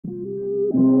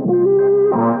Welcome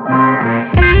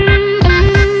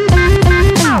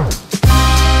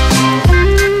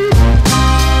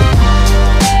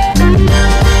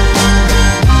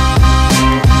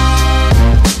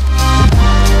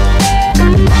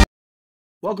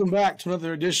back to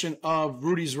another edition of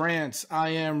Rudy's Rants. I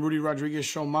am Rudy Rodriguez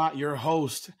Chomat, your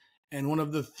host, and one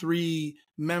of the three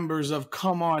members of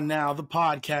Come On Now, the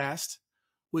podcast,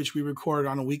 which we record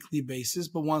on a weekly basis.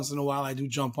 But once in a while, I do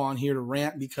jump on here to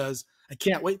rant because I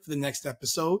can't wait for the next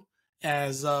episode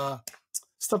as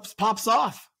stuff pops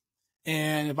off.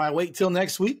 And if I wait till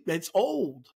next week, it's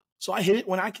old. So I hit it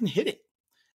when I can hit it.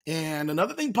 And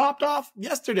another thing popped off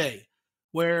yesterday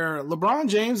where LeBron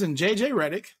James and JJ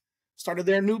Redick started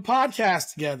their new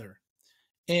podcast together.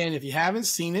 And if you haven't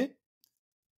seen it,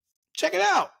 check it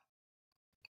out.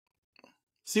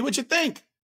 See what you think.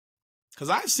 Because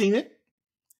I've seen it.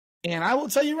 And I will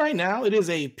tell you right now, it is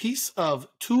a piece of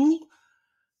two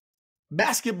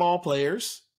basketball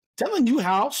players telling you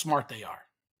how smart they are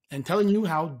and telling you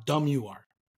how dumb you are.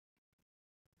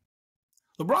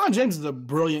 LeBron James is a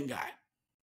brilliant guy.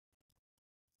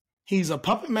 He's a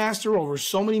puppet master over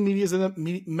so many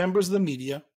members of the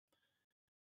media.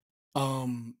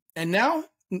 And now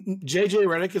JJ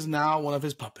Redick is now one of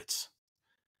his puppets.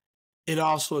 It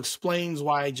also explains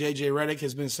why JJ Redick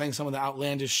has been saying some of the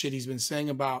outlandish shit he's been saying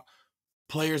about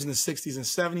players in the 60s and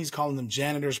 70s, calling them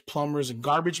janitors, plumbers, and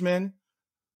garbage men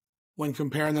when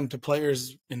comparing them to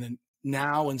players in the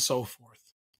now and so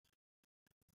forth.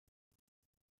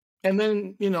 And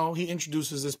then, you know, he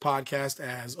introduces this podcast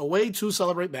as a way to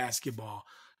celebrate basketball,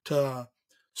 to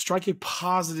strike a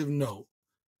positive note,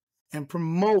 and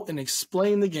promote and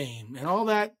explain the game and all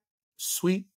that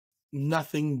sweet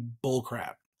nothing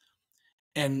bullcrap.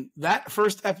 And that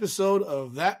first episode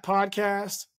of that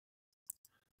podcast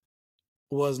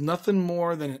was nothing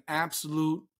more than an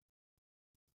absolute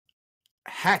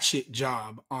hatchet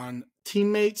job on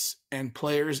teammates and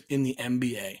players in the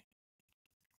NBA.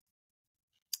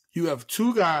 You have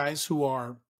two guys who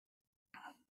are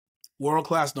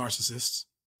world-class narcissists.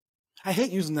 I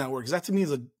hate using that word because that to me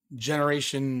is a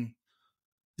Generation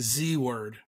Z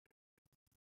word.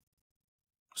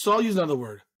 So I'll use another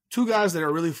word. Two guys that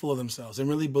are really full of themselves and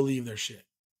really believe their shit.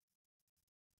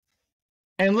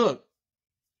 And look,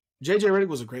 JJ Redick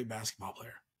was a great basketball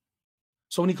player.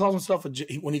 So when he called himself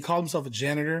a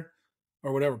janitor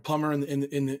or whatever, plumber in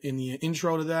the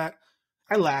intro to that,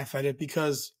 I laugh at it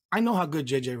because I know how good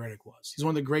JJ Redick was. He's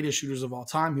one of the greatest shooters of all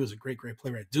time. He was a great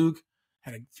player at Duke,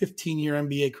 had a 15-year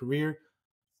NBA career.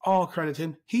 All credit to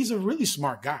him. He's a really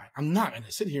smart guy. I'm not going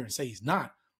to sit here and say he's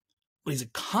not, but he's a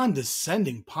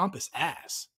condescending, pompous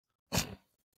ass.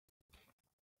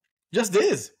 Just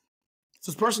is. It's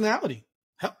his personality.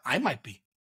 Hell, I might be.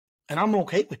 And I'm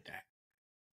okay with that.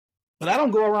 But I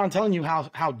don't go around telling you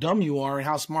how dumb you are and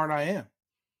how smart I am.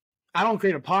 I don't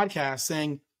create a podcast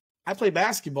saying, I play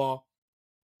basketball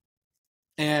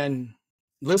and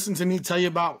listen to me tell you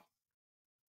about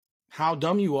how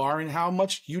dumb you are and how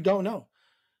much you don't know.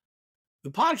 The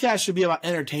podcast should be about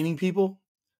entertaining people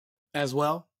as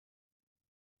well.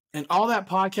 And all that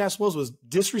podcast was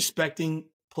disrespecting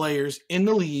players in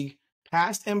the league,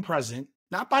 past and present,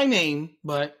 not by name,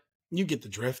 but you get the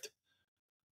drift.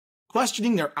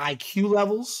 Questioning their IQ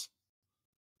levels,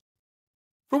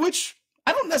 for which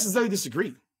I don't necessarily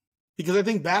disagree, because I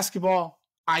think basketball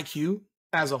IQ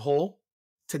as a whole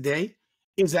today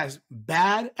is as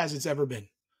bad as it's ever been.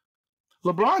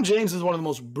 LeBron James is one of the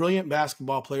most brilliant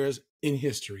basketball players in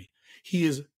history. He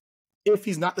is, if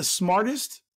he's not the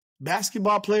smartest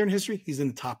basketball player in history, he's in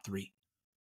the top three.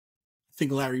 I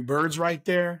think Larry Bird's right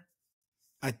there.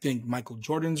 I think Michael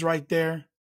Jordan's right there.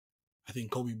 I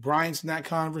think Kobe Bryant's in that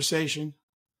conversation.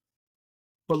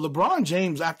 But LeBron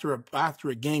James, after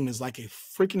a game, is like a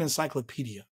freaking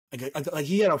encyclopedia. Like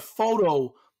he had a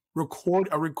video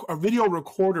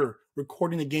recorder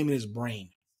recording the game in his brain.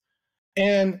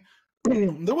 And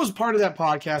there was part of that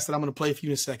podcast that I'm going to play for you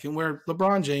in a second where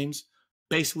LeBron James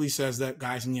basically says that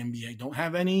guys in the NBA don't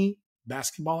have any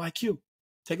basketball IQ.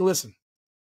 Take a listen.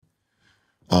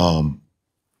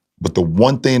 But the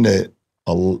one thing that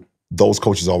those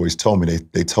coaches always told me,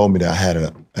 they told me that I had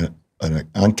an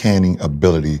uncanny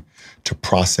ability to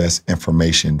process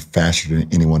information faster than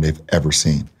anyone they've ever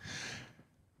seen.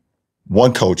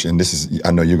 One coach, and this is,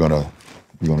 I know you're gonna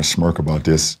smirk about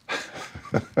this.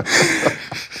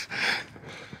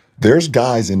 There's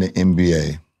guys in the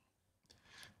NBA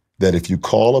that if you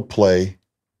call a play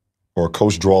or a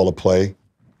coach draw a play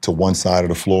to one side of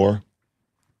the floor,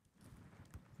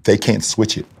 they can't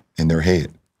switch it in their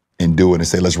head and do it and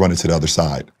say, let's run it to the other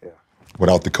side,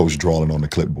 without the coach drawing on the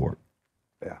clipboard.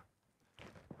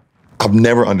 I've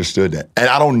never understood that. And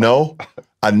I don't know.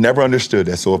 I never understood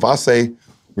that. So if I say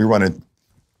we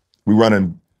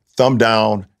running thumb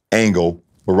down angle,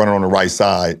 we're running on the right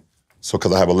side. So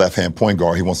because I have a left-hand point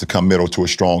guard, he wants to come middle to a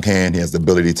strong hand. He has the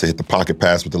ability to hit the pocket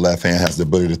pass with the left hand, has the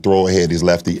ability to throw ahead, he's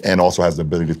lefty, and also has the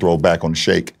ability to throw back on the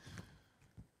shake.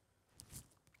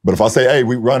 But if I say, hey,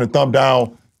 we run a thumb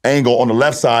down angle on the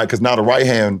left side because now the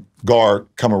right-hand guard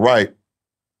coming right,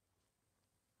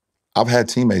 I've had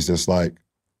teammates that's like,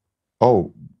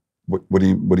 oh, what do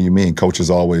you mean?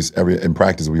 Coaches always, in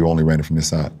practice, we only ran it from this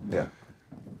side. Yeah.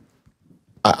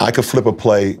 I could flip a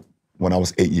play when I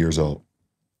was 8 years old.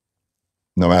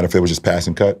 No matter if it was just pass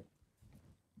and cut,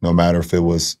 no matter if it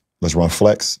was, let's run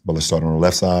flex, but let's start on the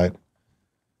left side.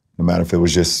 No matter if it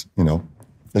was just,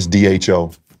 let's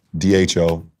DHO,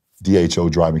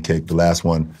 drive and kick. The last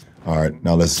one, all right,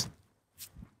 now let's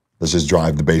just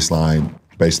drive the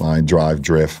baseline, drive,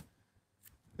 drift.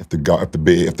 If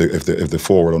the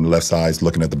forward on the left side is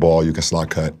looking at the ball, you can slot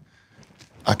cut.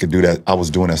 I could do that. I was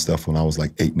doing that stuff when I was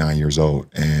like 8, 9 years old,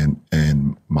 and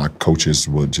my coaches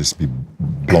would just be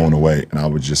blown away, and I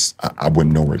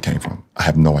wouldn't know where it came from. I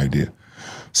have no idea.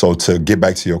 So to get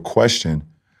back to your question,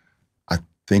 I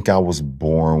think I was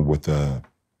born with a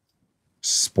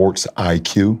sports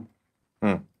IQ,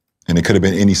 and it could have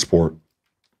been any sport,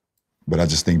 but I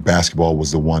just think basketball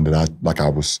was the one that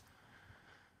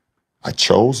I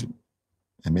chose,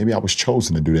 and maybe I was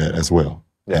chosen to do that as well.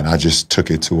 Yeah. And I just took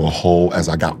it to a whole, as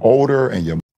I got older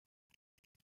and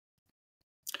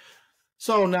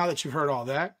So now that you've heard all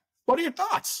that, what are your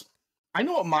thoughts? I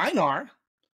know what mine are.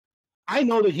 I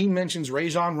know that he mentions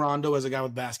RAJON Rondo as a guy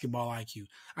with basketball IQ.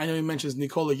 I know he mentions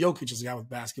Nikola Jokic as a guy with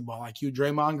basketball IQ,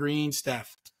 Draymond Green,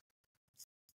 Steph.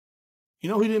 You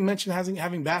know who he didn't mention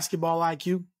having basketball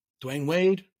IQ? Dwyane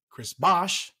Wade, Chris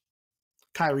Bosh,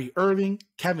 Kyrie Irving,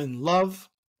 Kevin Love.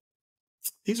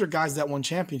 These are guys that won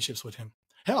championships with him.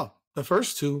 Hell, the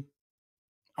first two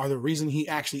are the reason he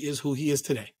actually is who he is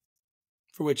today,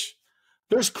 for which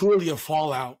there's clearly a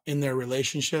fallout in their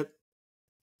relationship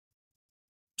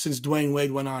since Dwyane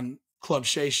Wade went on Club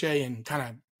Shay Shay and kind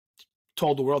of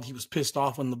told the world he was pissed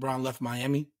off when LeBron left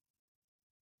Miami,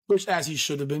 which as he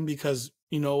should have been, because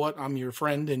you know what, I'm your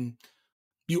friend and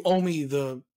you owe me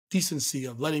the decency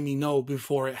of letting me know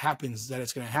before it happens that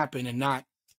it's going to happen and not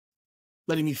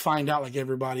letting me find out like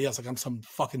everybody else, like I'm some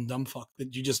fucking dumb fuck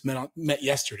that you just met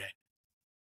yesterday.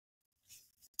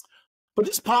 But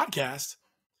this podcast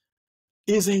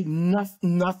is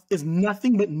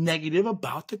nothing but negative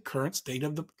about the current state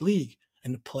of the league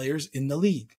and the players in the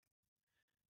league.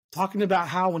 Talking about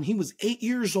how when he was 8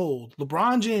 years old,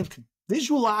 LeBron James could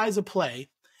visualize a play,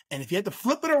 and if he had to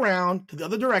flip it around to the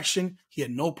other direction, he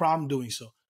had no problem doing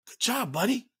so. Good job,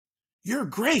 buddy. You're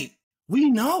great. We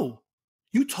know.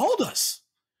 You told us.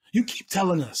 You keep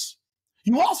telling us.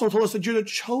 You also told us that you're the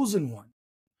chosen one.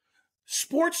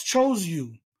 Sports chose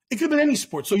you. It could have been any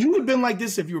sport. So you would have been like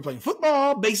this if you were playing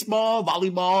football, baseball,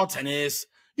 volleyball, tennis.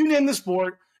 You name the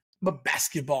sport, but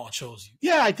basketball chose you.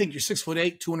 Yeah, I think you're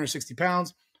 6'8", 260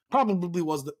 pounds. Probably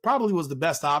was the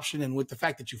best option. And with the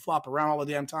fact that you flop around all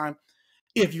the damn time,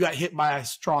 if you got hit by a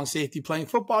strong safety playing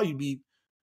football,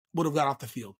 would have got off the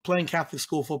field. Playing Catholic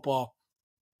school football,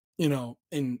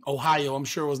 in Ohio, I'm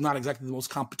sure was not exactly the most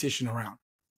competition around.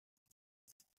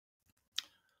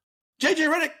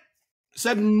 JJ Redick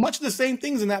said much of the same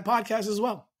things in that podcast as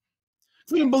well.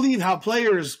 Couldn't believe how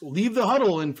players leave the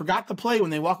huddle and forgot to play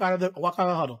when they walk out of the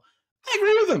huddle.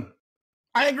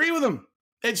 I agree with him.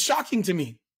 It's shocking to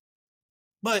me.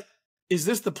 But is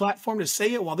this the platform to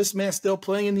say it while this man's still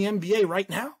playing in the NBA right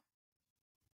now?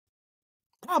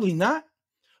 Probably not.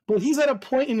 But he's at a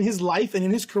point in his life and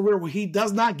in his career where he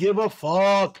does not give a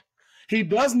fuck. He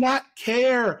does not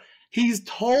care. He's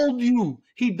told you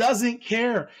he doesn't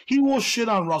care. He will shit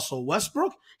on Russell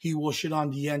Westbrook. He will shit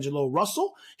on D'Angelo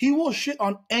Russell. He will shit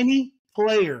on any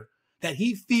player that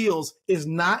he feels is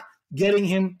not getting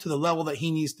him to the level that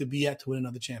he needs to be at to win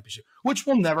another championship, which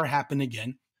will never happen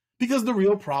again because the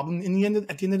real problem at the end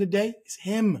of the day is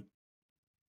him.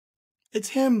 It's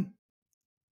him.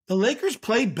 The Lakers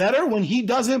play better when he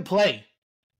doesn't play.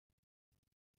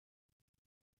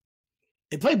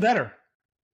 They play better.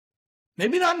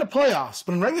 Maybe not in the playoffs,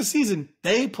 but in regular season,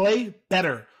 they play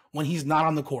better when he's not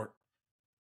on the court.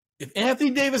 If Anthony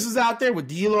Davis is out there with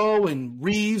D'Lo and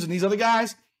Reeves and these other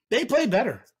guys, they play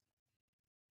better.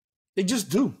 They just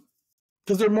do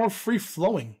because they're more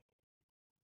free-flowing.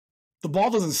 The ball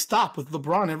doesn't stop with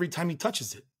LeBron every time he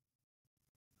touches it.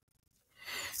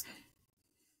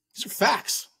 These are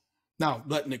facts. Now,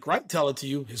 let Nick Wright tell it to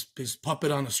you, his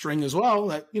puppet on a string as well,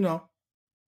 that,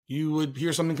 you would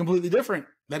hear something completely different.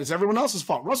 that it's everyone else's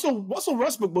fault. Russell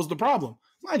Westbrook was the problem.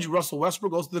 Mind you, Russell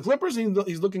Westbrook goes to the Clippers and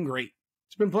he's looking great.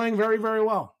 He's been playing very, very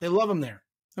well. They love him there.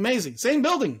 Amazing. Same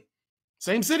building,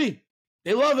 same city.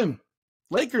 They love him.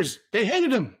 Lakers, they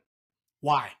hated him.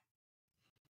 Why?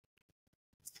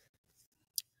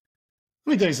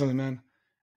 Let me tell you something, man.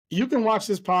 You can watch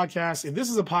this podcast. If this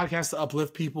is a podcast to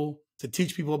uplift people, to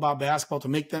teach people about basketball, to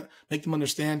make them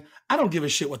understand, I don't give a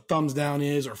shit what thumbs down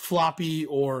is or floppy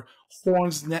or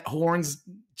horns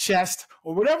chest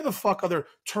or whatever the fuck other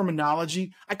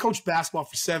terminology. I coached basketball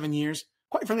for 7 years.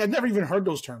 Quite frankly, I've never even heard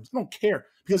those terms. I don't care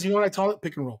because you know what I call it?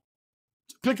 Pick and roll.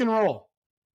 Pick and roll.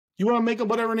 You want to make up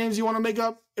whatever names you want to make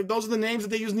up? If those are the names that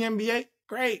they use in the NBA,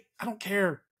 great. I don't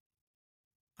care.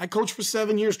 I coached for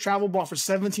 7 years, travel ball for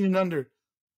 17 and under.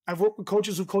 I've worked with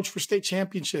coaches who coached for state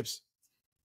championships.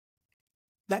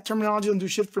 That terminology doesn't do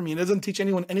shit for me. It doesn't teach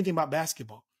anyone anything about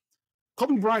basketball.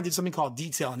 Kobe Bryant did something called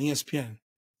Detail on ESPN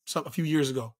a few years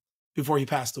ago before he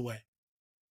passed away.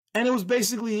 And it was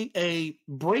basically a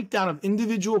breakdown of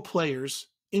individual players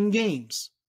in games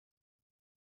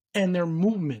and their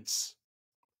movements.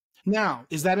 Now,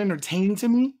 is that entertaining to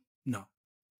me? No.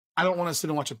 I don't want to sit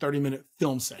and watch a 30-minute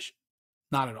film session.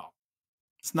 Not at all.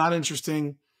 It's not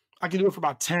interesting. I can do it for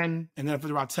about 10, and then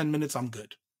after about 10 minutes, I'm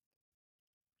good.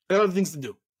 There are other things to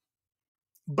do.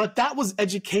 But that was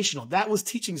educational. That was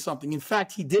teaching something. In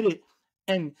fact, he did it,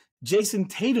 and Jason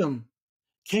Tatum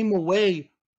came away,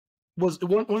 one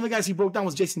of the guys he broke down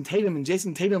was Jason Tatum, and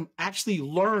Jason Tatum actually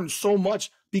learned so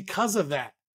much because of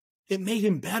that. It made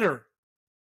him better.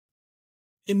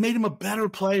 It made him a better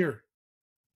player.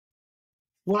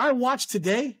 What I watched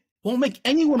today won't make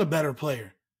anyone a better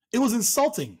player. It was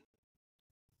insulting.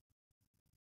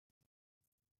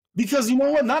 Because you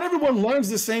know what? Not everyone learns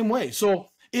the same way. So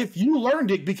if you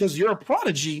learned it because you're a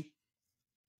prodigy,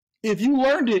 if you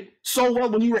learned it so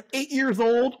well when you were 8 years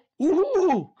old,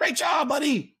 woohoo, great job,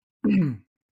 buddy.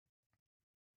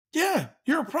 Yeah,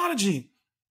 you're a prodigy.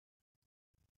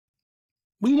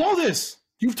 We know this.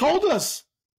 You've told us.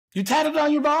 You tatted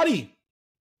on your body.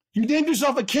 You named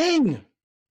yourself a king.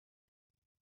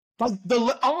 Like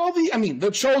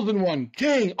the chosen one,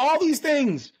 king, all these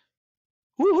things.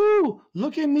 Woohoo!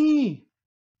 Look at me.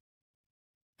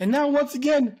 And now once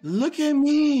again, look at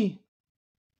me.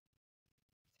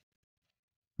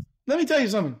 Let me tell you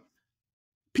something.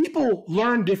 People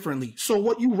learn differently. So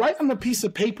what you write on a piece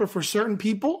of paper for certain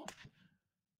people,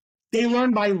 they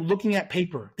learn by looking at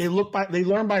paper. They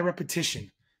learn by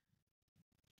repetition.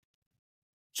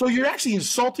 So you're actually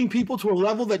insulting people to a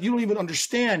level that you don't even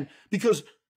understand because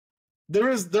there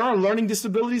are learning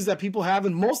disabilities that people have,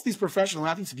 and most of these professional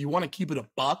athletes, if you want to keep it a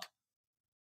buck,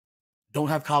 don't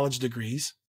have college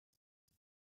degrees.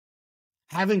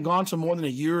 Haven't gone to more than a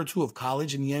year or two of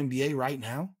college in the NBA right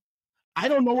now. I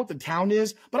don't know what the town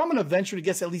is, but I'm going to venture to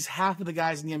guess at least half of the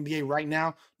guys in the NBA right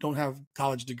now don't have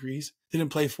college degrees. They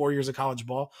didn't play 4 years of college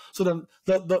ball. So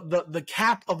the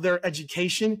cap of their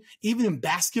education, even in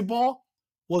basketball,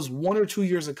 was 1 or 2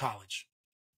 years of college.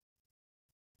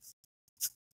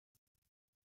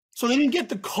 So they didn't get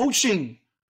the coaching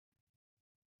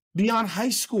beyond high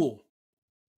school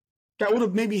that would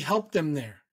have maybe helped them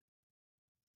there.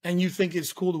 And you think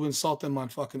it's cool to insult them on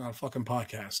fucking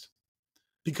podcast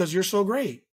because you're so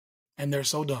great and they're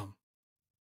so dumb.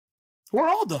 We're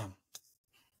all dumb.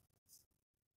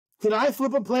 Could I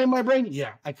flip a play in my brain?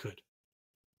 Yeah, I could.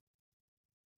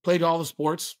 Played all the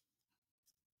sports.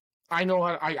 I know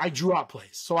I drew out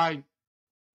plays, so I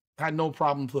had no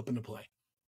problem flipping the play.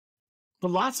 But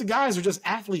lots of guys are just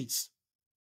athletes.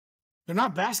 They're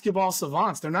not basketball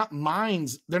savants. They're not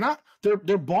minds. They're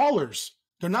ballers.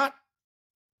 They're not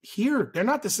here. They're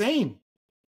not the same.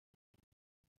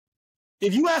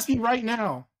 If you ask me right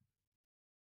now,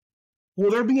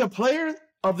 will there be a player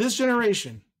of this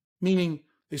generation, meaning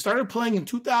they started playing in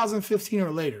 2015 or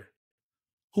later,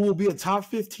 who will be a top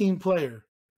 15 player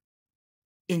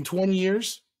in 20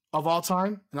 years of all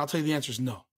time? And I'll tell you the answer is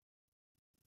no.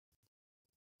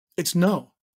 It's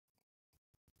no.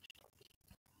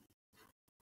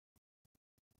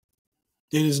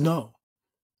 It is no.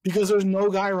 Because there's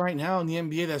no guy right now in the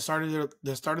NBA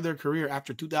that started their career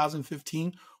after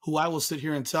 2015 who I will sit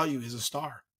here and tell you is a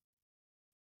star.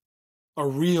 A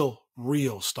real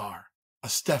star. A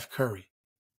Steph Curry.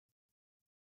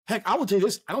 Heck, I will tell you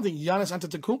this. I don't think Giannis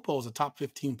Antetokounmpo is a top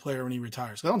 15 player when he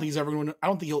retires. I don't think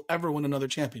he'll ever win another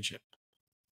championship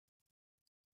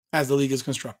as the league is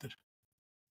constructed.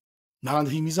 Not on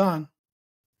the team he's on.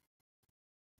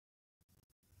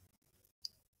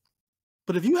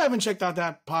 But if you haven't checked out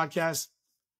that podcast,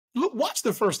 watch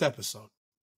the first episode.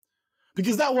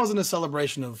 Because that wasn't a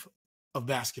celebration of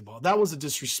basketball. That was a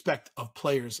disrespect of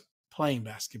players playing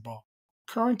basketball,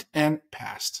 current and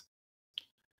past.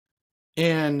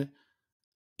 And,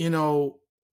 you know,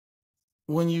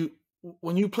 when you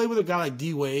play with a guy like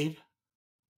D Wade,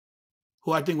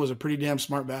 who I think was a pretty damn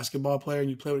smart basketball player, and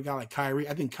you play with a guy like Kyrie,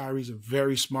 I think Kyrie's a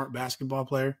very smart basketball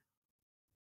player.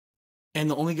 And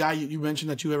the only guy you mentioned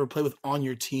that you ever played with on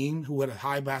your team who had a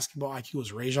high basketball IQ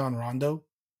was RAJON Rondo,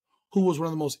 who was one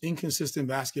of the most inconsistent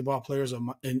basketball players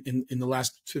in the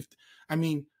last 50. I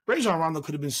mean, RAJON Rondo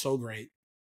could have been so great,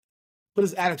 but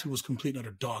his attitude was complete and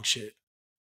utter dog shit.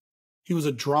 He was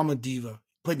a drama diva,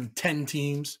 played in 10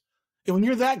 teams. And when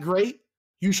you're that great,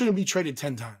 you shouldn't be traded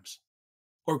 10 times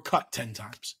or cut 10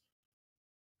 times.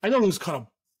 I know he was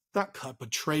not cut,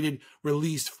 but traded,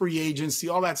 released, free agency,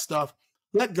 all that stuff.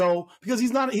 Let go, because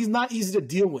he's not easy to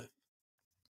deal with.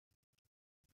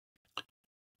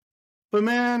 But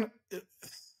man, it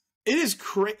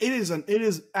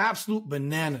is absolute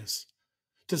bananas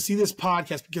to see this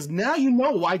podcast, because now you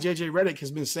know why JJ Redick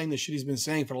has been saying the shit he's been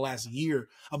saying for the last year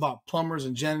about plumbers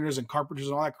and janitors and carpenters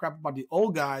and all that crap about the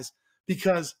old guys,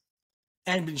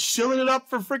 and been shilling it up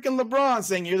for freaking LeBron,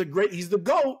 saying he's the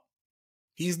GOAT.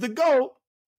 He's the GOAT.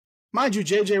 Mind you,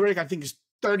 JJ Redick, I think, is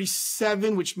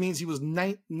 37, which means he was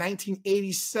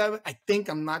 1987. I think,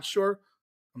 I'm not sure.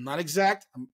 I'm not exact.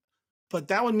 But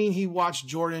that would mean he watched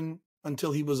Jordan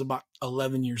until he was about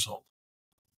 11 years old.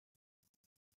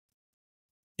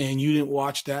 And you didn't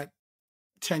watch that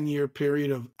 10-year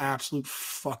period of absolute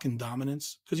fucking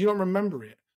dominance because you don't remember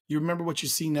it. You remember what you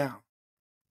see now.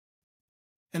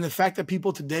 And the fact that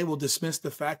people today will dismiss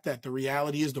the fact that the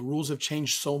reality is the rules have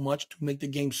changed so much to make the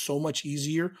game so much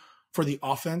easier for the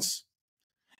offense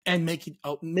and make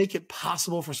it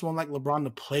possible for someone like LeBron to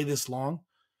play this long.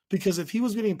 Because if he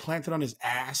was getting planted on his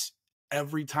ass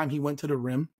every time he went to the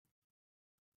rim,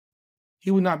 he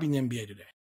would not be in the NBA today.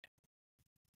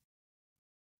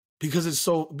 Because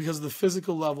of the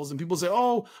physical levels. And people say,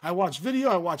 oh, I watch video,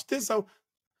 I watch this.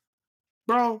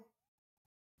 Bro,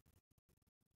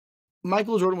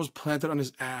 Michael Jordan was planted on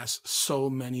his ass so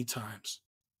many times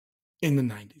in the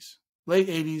 90s, late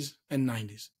 80s and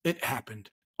 90s. It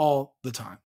happened all the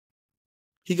time.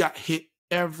 He got hit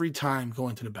every time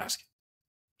going to the basket.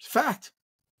 It's a fact.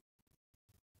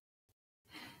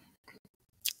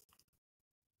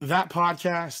 That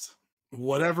podcast,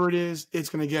 whatever it is, it's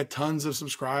going to get tons of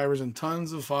subscribers and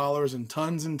tons of followers and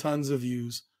tons of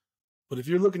views. But if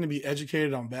you're looking to be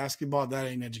educated on basketball, that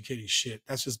ain't educating shit.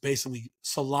 That's just basically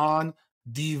salon,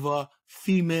 diva,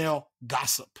 female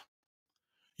gossip.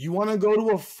 You want to go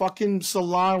to a fucking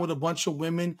salon with a bunch of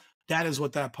women? That is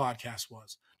what that podcast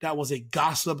was. That was a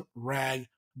gossip rag,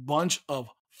 bunch of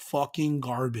fucking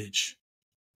garbage.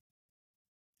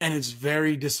 And it's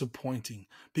very disappointing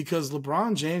because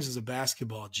LeBron James is a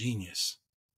basketball genius.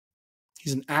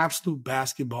 He's an absolute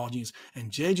basketball genius. And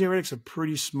JJ Redick's a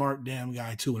pretty smart damn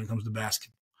guy too when it comes to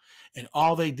basketball. And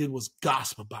all they did was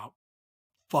gossip about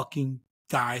fucking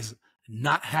guys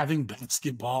not having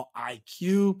basketball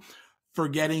IQ,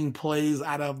 forgetting plays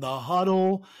out of the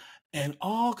huddle, and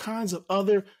all kinds of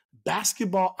other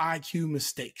basketball IQ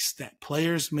mistakes that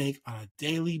players make on a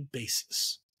daily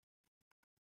basis.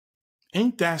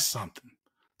 Ain't that something?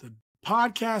 The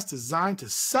podcast designed to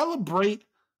celebrate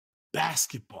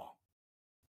basketball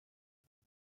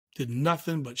did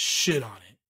nothing but shit on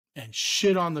it and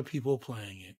shit on the people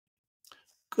playing it.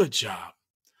 Good job.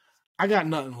 I got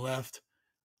nothing left.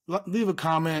 Leave a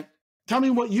comment. Tell me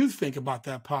what you think about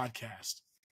that podcast.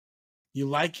 You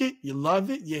like it? You love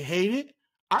it? You hate it?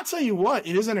 I'll tell you what,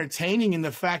 it is entertaining in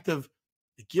the fact of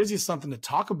it gives you something to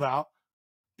talk about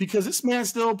because this man's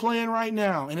still playing right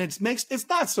now. And it's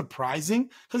not surprising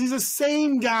because he's the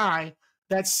same guy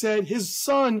that said his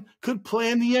son could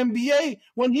play in the NBA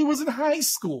when he was in high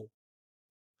school.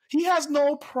 He has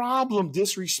no problem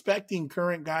disrespecting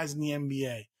current guys in the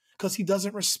NBA because he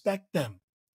doesn't respect them.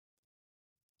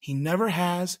 He never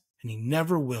has and he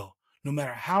never will, no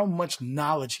matter how much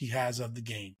knowledge he has of the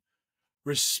game.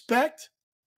 Respect,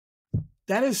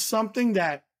 that is something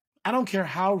that I don't care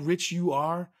how rich you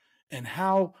are and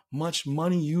how much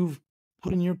money you've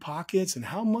put in your pockets and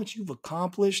how much you've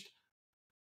accomplished.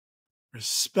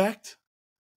 Respect,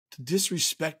 to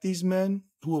disrespect these men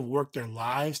who have worked their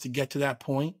lives to get to that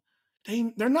point,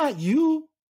 they're not you.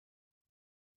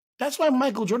 That's why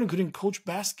Michael Jordan couldn't coach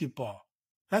basketball.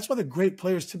 That's why the great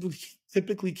players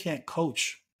typically can't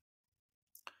coach.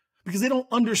 Because they don't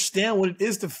understand what it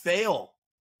is to fail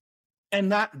and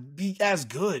not be as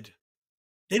good.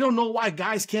 They don't know why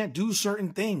guys can't do certain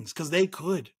things because they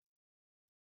could.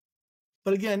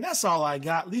 But again, that's all I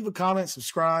got. Leave a comment,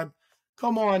 subscribe.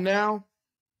 Come on now.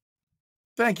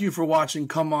 Thank you for watching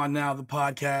Come On Now, the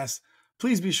podcast.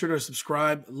 Please be sure to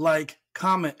subscribe, like,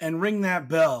 comment, and ring that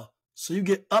bell so you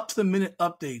get up-to-the-minute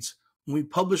updates when we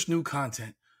publish new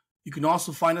content. You can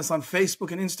also find us on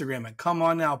Facebook and Instagram at Come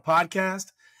On Now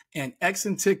Podcast and X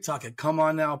and TikTok at Come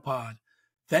On Now Pod.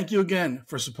 Thank you again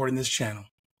for supporting this channel.